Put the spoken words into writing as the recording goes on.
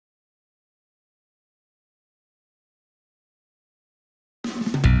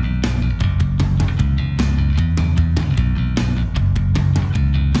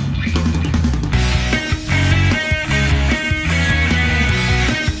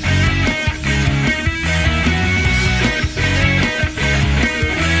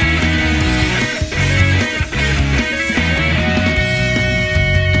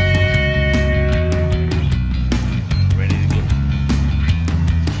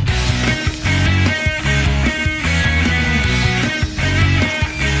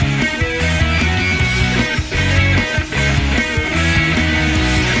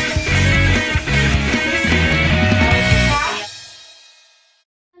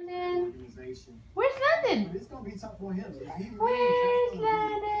Where's London? It's gonna be tough for him. Where's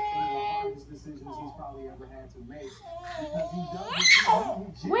London? Decisions he's probably ever had to make.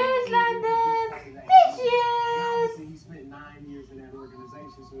 Where's London? There she is. He spent 9 years in that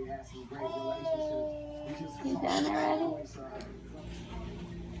organization, so he has some great relationships. He's done already.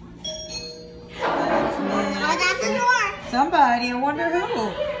 That's the door. Somebody, I wonder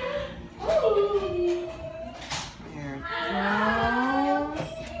who. There it goes.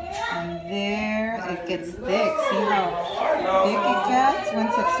 And there it gets thick. See how thick it gets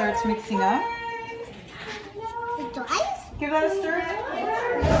once it starts mixing up? Give that a stir.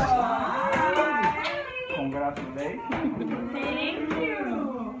 Congratulations. Thank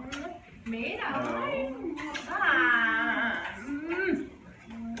you. Mira.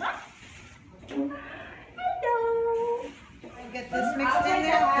 Get this mixed in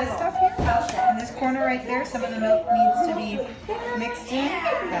there, this stuff here. And this corner right there, some of the milk needs to be mixed in.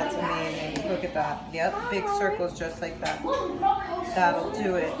 That's amazing. Look at that. Yep, big circles just like that. That'll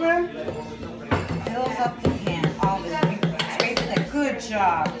do it. Fills up the pan. All this. Good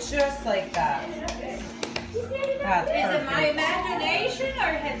job. Just like that. That's Is it perfect. my imagination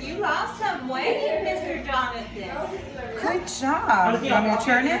or have you lost some weight, Mr. Jonathan? Good job. You want me to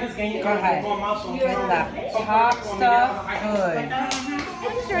turn it? Go ahead. Get that top stuff. Good.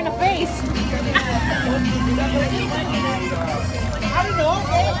 You're in the face. I don't know.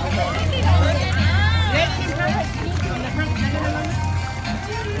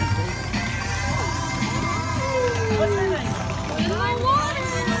 What's her name?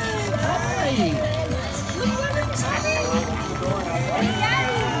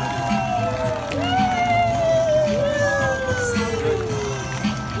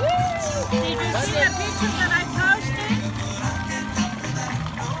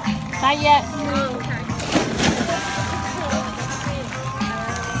 Not yet. Oh, okay.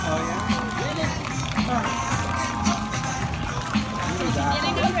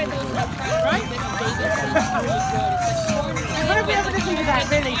 Right? What if we ever listen to that,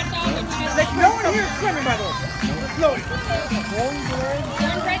 really? Like, no one here is swimming, by the way. Slowly.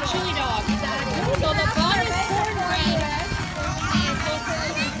 Cornbread chili dog. So the bun is cornbread.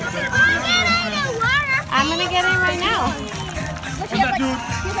 I'm gonna get it right now. What's that, dude?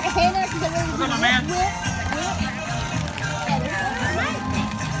 What's up, my man?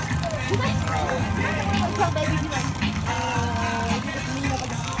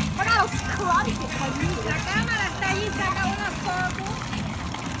 La cámara está ahí, saca una foto.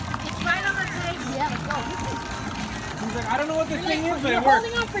 It's right on the table. Yeah, let's go. He's like, I don't know what this thing is, but You're it works.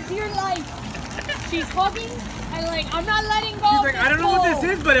 holding on for dear life. She's hugging and like, I'm not letting go. She's like, I don't know what this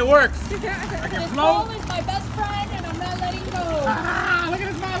is, but it works. I can This float. bowl is my best friend and I'm not letting go. Ah, look at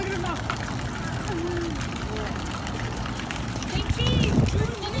his mouth, look at his mouth. Big cheese.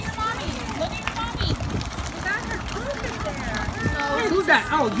 Look at your mommy. Look at your mommy. You got her proof in there. Hey, who's that?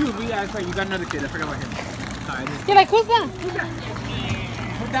 Oh, Jude. That's right. You got another kid. I forgot about him. Sorry. You're like, who's that? Who's that?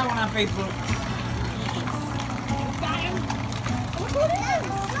 Put that one on Facebook.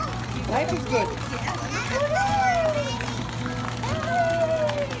 Life is good.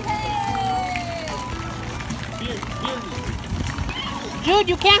 Jude,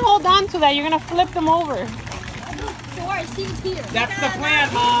 you can't hold on to that. You're gonna flip them over. So our seat's here. That's the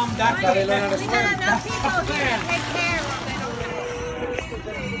plan, Mom. That's the plan.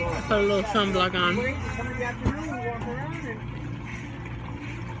 Put a little sunblock on. Some of the afternoon, we walk around and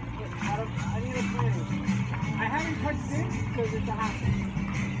I need a plan. I haven't touched this because it's a hot thing.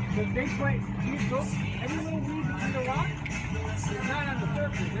 But they put, every little weed on the rock, it's not on the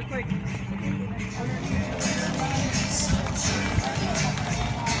surface. It's like,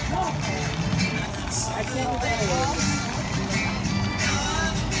 I can't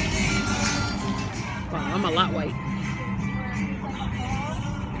Wow, I'm a lot white.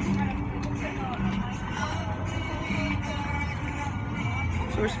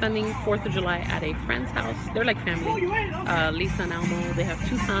 So we're spending 4th of July at a friend's house. They're like family. Lisa and Almo, they have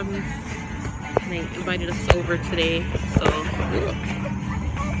 2 sons. And they invited us over today.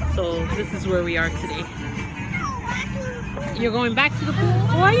 So this is where we are today. You're going back to the pool?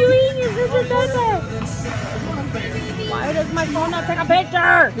 Why are you eating your sister does that? Why does my phone not take a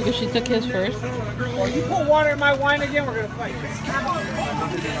picture? Because she took his first. Well, you put water in my wine again, we're gonna fight. This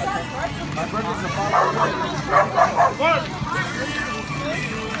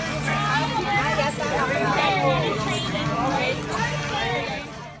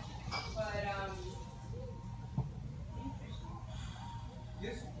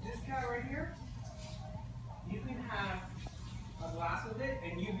cat right here, you can have a glass of it,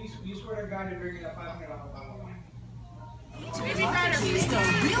 and you swear to God you're drinking a $500 bottle of wine. She's the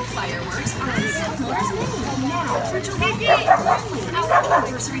real Fireworks are on sale now for July 4th. Our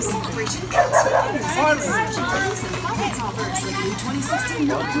anniversary celebration comes with others like the Lisa Almo toppers like the 2016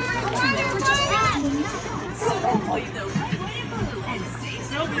 Notebook for just $1. So enjoy the red, white, and blue and stay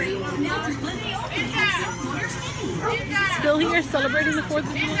celebrating now to Living Still here celebrating the 4th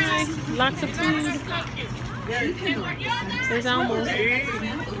of July. Lots of food. There's Almo.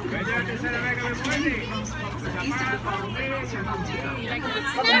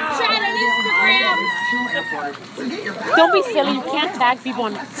 Snapchat and Instagram. Don't be silly. You can't tag people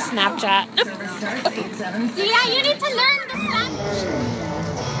on Snapchat. Yeah, you need to learn the Snapchat.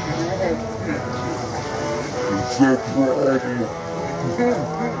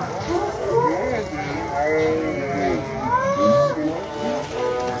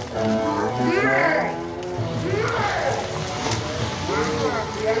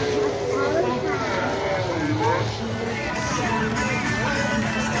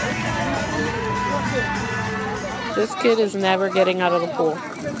 This kid is never getting out of the pool.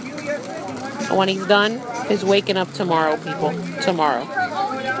 And when he's done, he's waking up tomorrow, people. Tomorrow.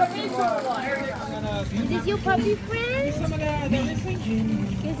 Is this your puppy friend? Is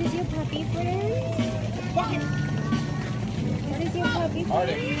this your puppy friend? What is your puppy friend?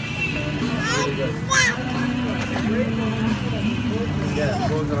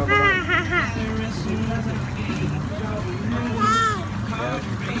 Ha ha ha.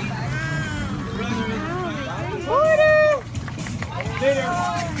 Porter!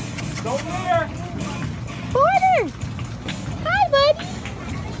 Don't there. Porter! Hi, buddy!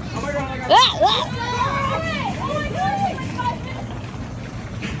 Oh my God, Ah, ah.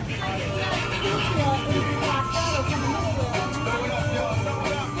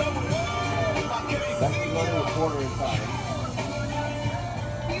 That's another recorder inside.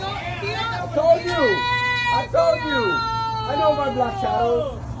 I told you! I told you! I know my black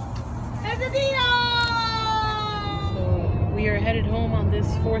shadows. So we are headed home on this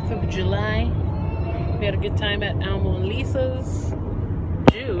 4th of July. We had a good time at Almo and Lisa's.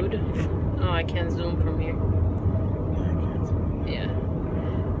 Jude. Oh, I can't zoom from here. Yeah.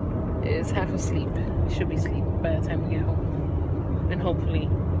 Is half asleep. Should be asleep by the time we get home. And hopefully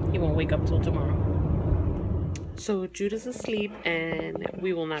he won't wake up till tomorrow. So Jude is asleep and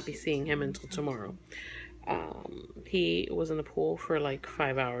we will not be seeing him until tomorrow. He was in the pool for like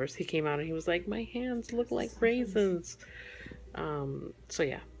 5 hours. He came out and he was like, my hands look like raisins. So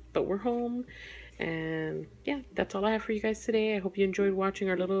yeah, but we're home. And yeah, that's all I have for you guys today. I hope you enjoyed watching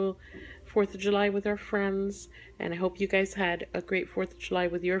our little 4th of July with our friends. And I hope you guys had a great 4th of July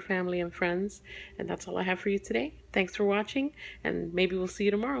with your family and friends. And that's all I have for you today. Thanks for watching. And maybe we'll see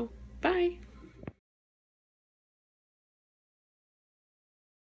you tomorrow. Bye.